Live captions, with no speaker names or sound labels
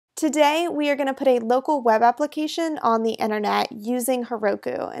Today, we are going to put a local web application on the internet using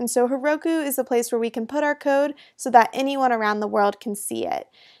Heroku. And so Heroku is a place where we can put our code so that anyone around the world can see it.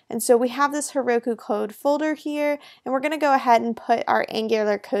 And so we have this Heroku code folder here, and we're going to go ahead and put our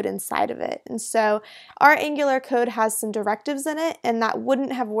Angular code inside of it. And so our Angular code has some directives in it, and that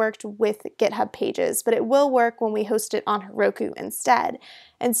wouldn't have worked with GitHub Pages, but it will work when we host it on Heroku instead.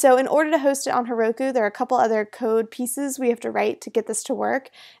 And so in order to host it on Heroku, there are a couple other code pieces we have to write to get this to work.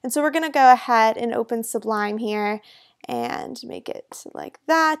 And so we're going to go ahead and open Sublime here and make it like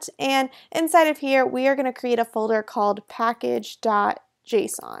that. And inside of here, we are going to create a folder called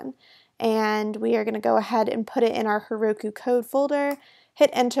package.json. And we are going to go ahead and put it in our Heroku code folder, hit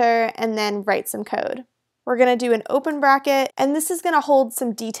enter, and then write some code. We're going to do an open bracket, and this is going to hold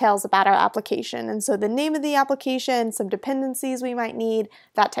some details about our application. And so the name of the application, some dependencies we might need,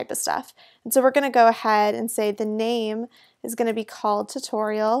 that type of stuff. And so we're going to go ahead and say the name is going to be called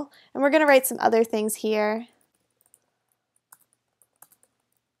tutorial, and we're going to write some other things here.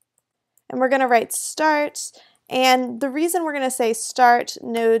 And we're going to write start. And the reason we're going to say start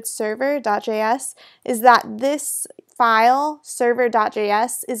node server.js is that this file,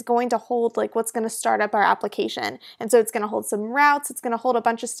 server.js, is going to hold like what's going to start up our application. And so it's going to hold some routes, it's going to hold a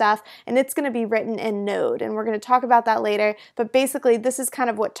bunch of stuff, and it's going to be written in Node. And we're going to talk about that later. But basically, this is kind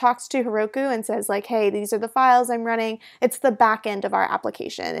of what talks to Heroku and says like, hey, these are the files I'm running. It's the back end of our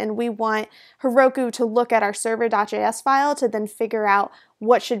application. And we want Heroku to look at our server.js file to then figure out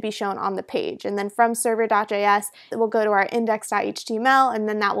what should be shown on the page. And then from server.js, it will go to our index.html, and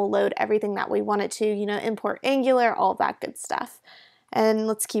then that will load everything that we want it to, import Angular, all that good stuff. And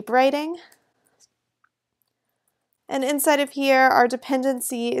let's keep writing. And inside of here, our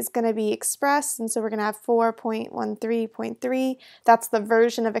dependency is going to be Express, and so we're going to have 4.13.3. That's the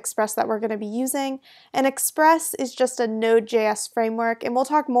version of Express that we're going to be using. And Express is just a Node.js framework, and we'll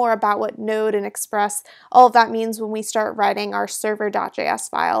talk more about what Node and Express, all of that means when we start writing our server.js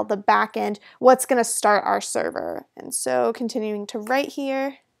file, the backend, what's going to start our server. And so continuing to write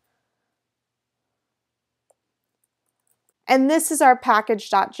here. And this is our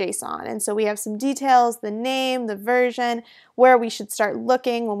package.json. And so we have some details, the name, the version, where we should start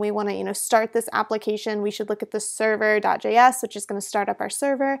looking when we want to, start this application. We should look at the server.js, which is going to start up our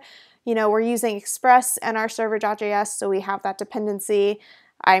server. We're using Express and our server.js, so we have that dependency.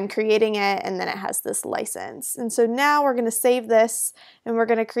 I'm creating it, and then it has this license. And so now we're going to save this, and we're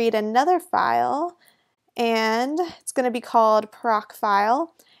going to create another file, and it's going to be called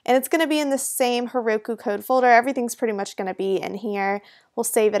procfile. And it's going to be in the same Heroku code folder. Everything's pretty much going to be in here. We'll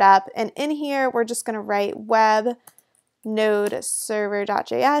save it up. And in here, we're just going to write web node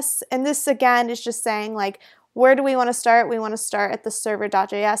server.js. And this, again, is just saying, like, where do we want to start? We want to start at the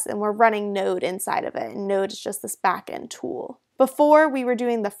server.js, and we're running Node inside of it. And Node is just this backend tool. Before, we were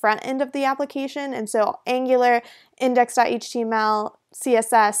doing the front end of the application, and so Angular, index.html,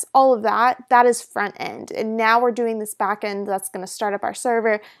 CSS, all of that is front end. And now we're doing this back end that's going to start up our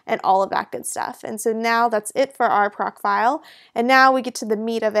server and all of that good stuff. And so now that's it for our proc file. And now we get to the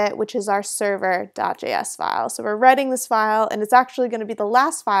meat of it, which is our server.js file. So we're writing this file, and it's actually going to be the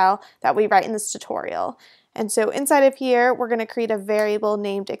last file that we write in this tutorial. And so inside of here, we're going to create a variable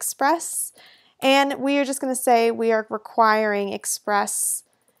named Express. And we are just going to say we are requiring Express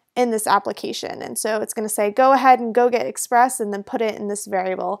in this application. And so it's going to say, go ahead and go get Express, and then put it in this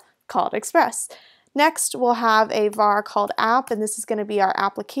variable called Express. Next, we'll have a var called app, and this is going to be our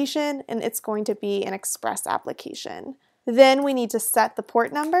application, and it's going to be an Express application. Then we need to set the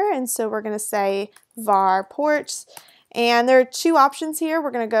port number, and so we're going to say var port. And there are two options here.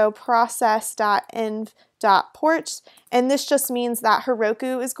 We're going to go process.env.port, and this just means that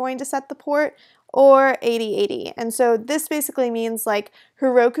Heroku is going to set the port, or 8080. And so this basically means like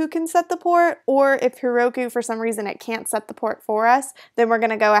Heroku can set the port, or if Heroku for some reason it can't set the port for us, then we're going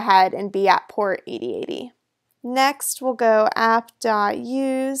to go ahead and be at port 8080. Next, we'll go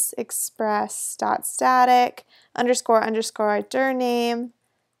app.use express.static __ dir name,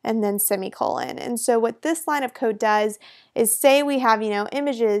 and then semicolon. And so what this line of code does is say we have,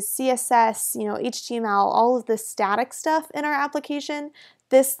 images, CSS, HTML, all of the static stuff in our application.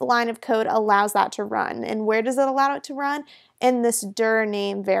 This line of code allows that to run. And where does it allow it to run? In this dir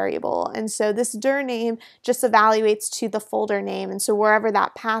name variable. And so this dir name just evaluates to the folder name. And so wherever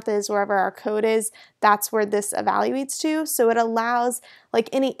that path is, wherever our code is, that's where this evaluates to. So it allows like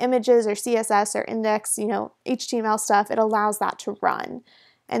any images or CSS or index, HTML stuff, it allows that to run.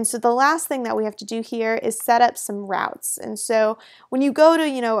 And so the last thing that we have to do here is set up some routes. And so when you go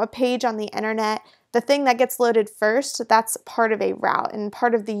to, a page on the internet, the thing that gets loaded first, that's part of a route, and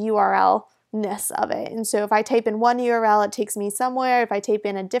part of the URL ness of it. And so if I type in one URL, it takes me somewhere. If I type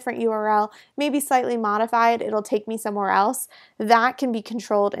in a different URL, maybe slightly modified, it'll take me somewhere else. That can be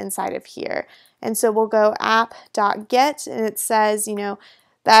controlled inside of here. And so we'll go app.get, and it says,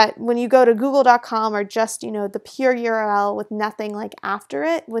 that when you go to google.com or just, the pure URL with nothing like after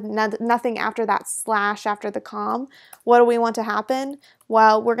it, with nothing after that slash after the com, what do we want to happen?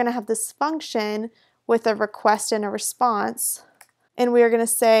 Well, we're going to have this function with a request and a response. And we are going to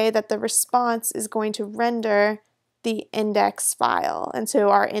say that the response is going to render the index file, and so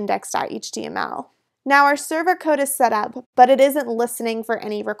our index.html. Now our server code is set up, but it isn't listening for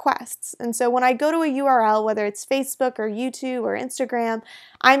any requests. And so when I go to a URL, whether it's Facebook or YouTube or Instagram,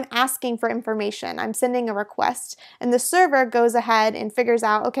 I'm asking for information. I'm sending a request, and the server goes ahead and figures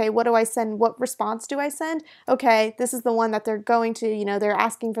out, okay, what do I send? What response do I send? Okay, this is the one that they're going to, they're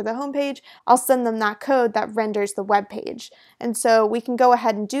asking for the homepage. I'll send them that code that renders the web page. And so we can go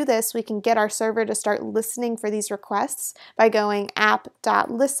ahead and do this. We can get our server to start listening for these requests by going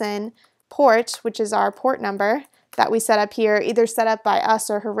app.listen port, which is our port number that we set up here, either set up by us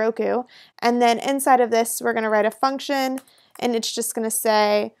or Heroku. And then inside of this, we're going to write a function, and it's just going to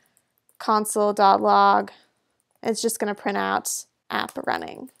say console.log. It's just going to print out app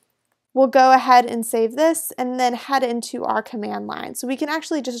running. We'll go ahead and save this and then head into our command line. So we can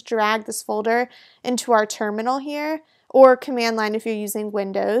actually just drag this folder into our terminal here, or command line if you're using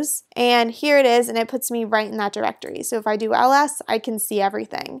Windows. And here it is, and it puts me right in that directory. So if I do ls, I can see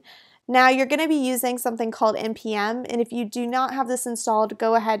everything. Now you're going to be using something called npm, and if you do not have this installed,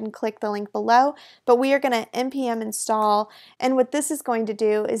 go ahead and click the link below, but we are going to npm install, and what this is going to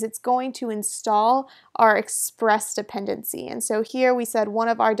do is it's going to install our express dependency. And so here we said one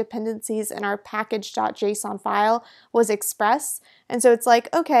of our dependencies in our package.json file was express, and so it's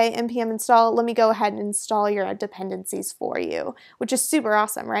like, okay, npm install, let me go ahead and install your dependencies for you, which is super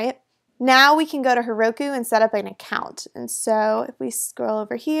awesome, right? Now we can go to Heroku and set up an account. And so if we scroll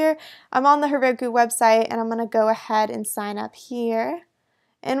over here, I'm on the Heroku website, and I'm going to go ahead and sign up here.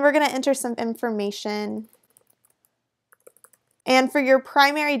 And we're going to enter some information. And for your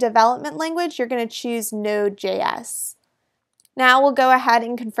primary development language, you're going to choose Node.js. Now we'll go ahead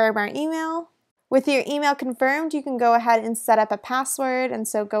and confirm our email. With your email confirmed, you can go ahead and set up a password, and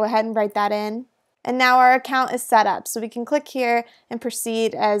so go ahead and write that in. And now our account is set up, so we can click here and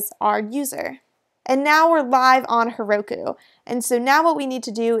proceed as our user. And now we're live on Heroku. And so now what we need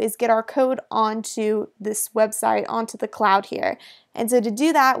to do is get our code onto this website, onto the cloud here. And so to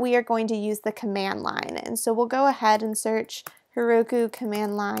do that, we are going to use the command line. And so we'll go ahead and search Heroku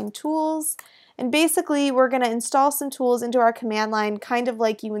command line tools. And basically, we're going to install some tools into our command line, kind of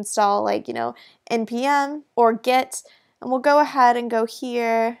like you install npm or git. And we'll go ahead and go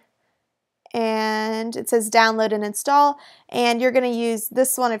here, and it says download and install, and you're going to use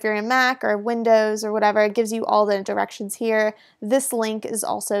this one if you're in Mac or Windows or whatever. It gives you all the directions here. This link is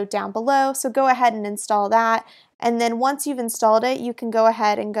also down below, so go ahead and install that. And then once you've installed it, you can go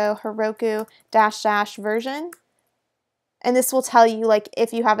ahead and go Heroku -- version, and this will tell you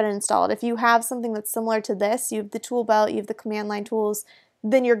if you have it installed. If you have something that's similar to this, you have the tool belt, you have the command line tools,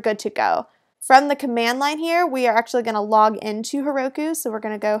 then you're good to go. From the command line here, we are actually going to log into Heroku. So we're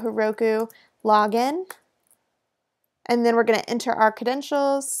going to go Heroku login, and then we're going to enter our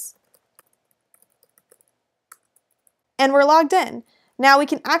credentials, and we're logged in. Now we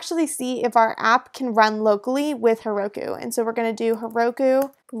can actually see if our app can run locally with Heroku. And so we're going to do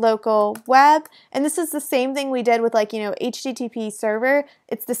Heroku local web, and this is the same thing we did with HTTP server.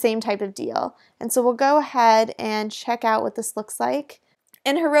 It's the same type of deal. And so we'll go ahead and check out what this looks like.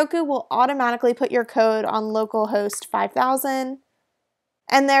 And Heroku will automatically put your code on localhost 5000.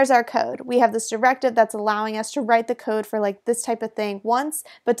 And there's our code. We have this directive that's allowing us to write the code for this type of thing once,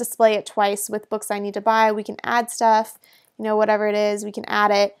 but display it twice with books I need to buy. We can add stuff, whatever it is, we can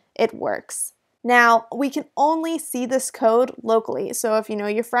add it. It works. Now, we can only see this code locally. So if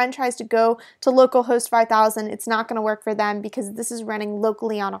your friend tries to go to localhost 5000, it's not going to work for them because this is running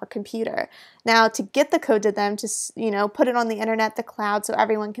locally on our computer. Now, to get the code to them, to put it on the internet, the cloud, so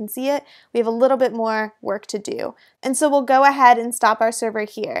everyone can see it, we have a little bit more work to do. And so we'll go ahead and stop our server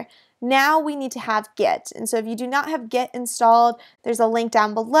here. Now we need to have Git. And so if you do not have Git installed, there's a link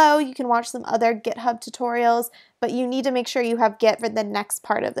down below. You can watch some other GitHub tutorials, but you need to make sure you have Git for the next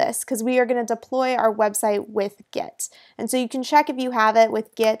part of this because we are going to deploy our website with Git. And so you can check if you have it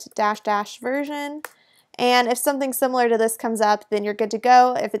with git -- version. And if something similar to this comes up, then you're good to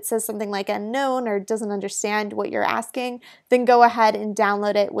go. If it says something like unknown or doesn't understand what you're asking, then go ahead and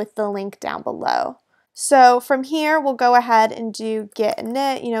download it with the link down below. So from here, we'll go ahead and do git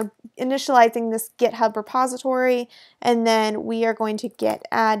init, initializing this GitHub repository, and then we are going to git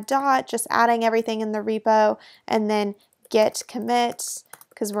add dot, just adding everything in the repo, and then git commit,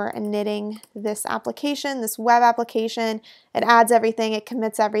 because we're initting this application, this web application. It adds everything, it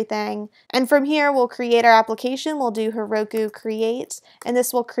commits everything. And from here, we'll create our application. We'll do Heroku create, and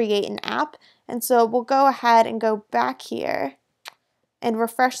this will create an app. And so we'll go ahead and go back here and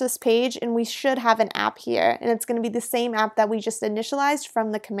refresh this page, and we should have an app here, and it's going to be the same app that we just initialized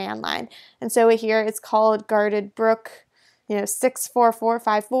from the command line. And so here it's called Guarded Brook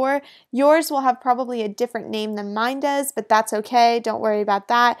 64454. Yours will have probably a different name than mine does, but that's okay. Don't worry about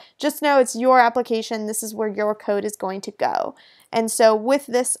that. Just know it's your application. This is where your code is going to go. And so with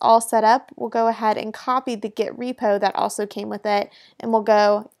this all set up, we'll go ahead and copy the Git repo that also came with it, and we'll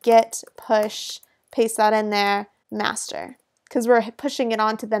go git push, paste that in there, master, because we're pushing it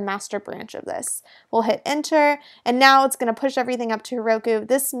onto the master branch of this. We'll hit enter, and now it's going to push everything up to Heroku.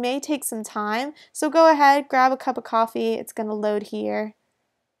 This may take some time, so go ahead, grab a cup of coffee. It's going to load here.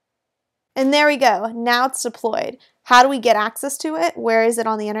 And there we go. Now it's deployed. How do we get access to it? Where is it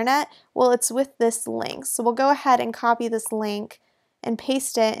on the internet? Well, it's with this link. So we'll go ahead and copy this link and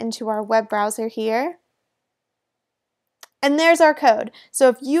paste it into our web browser here. And there's our code. So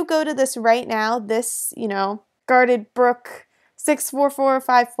if you go to this right now, this, Guarded Brook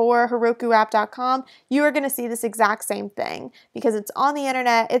 64454 herokuapp.com, you are going to see this exact same thing because it's on the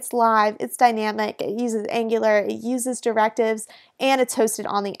internet, it's live, it's dynamic, it uses Angular, it uses directives, and it's hosted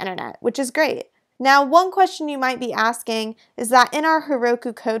on the internet, which is great. Now, one question you might be asking is that in our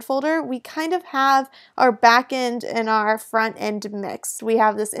Heroku code folder, we kind of have our backend and our front end mixed. We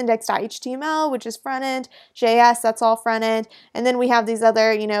have this index.html, which is front end, JS, that's all front end, and then we have these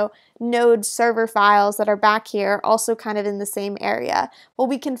other, Node server files that are back here, also kind of in the same area. Well,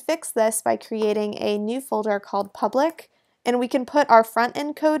 we can fix this by creating a new folder called public, and we can put our front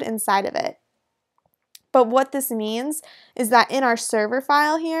end code inside of it. But what this means is that in our server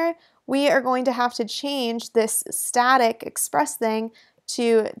file here, we are going to have to change this static express thing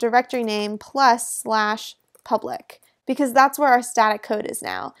to directory name +/public, because that's where our static code is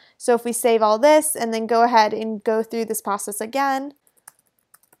now. So if we save all this and then go ahead and go through this process again,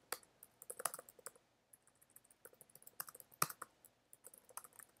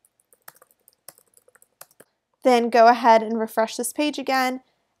 then go ahead and refresh this page again,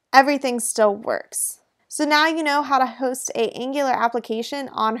 everything still works. So now you know how to host an Angular application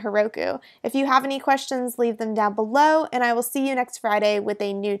on Heroku. If you have any questions, leave them down below, and I will see you next Friday with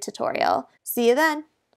a new tutorial. See you then.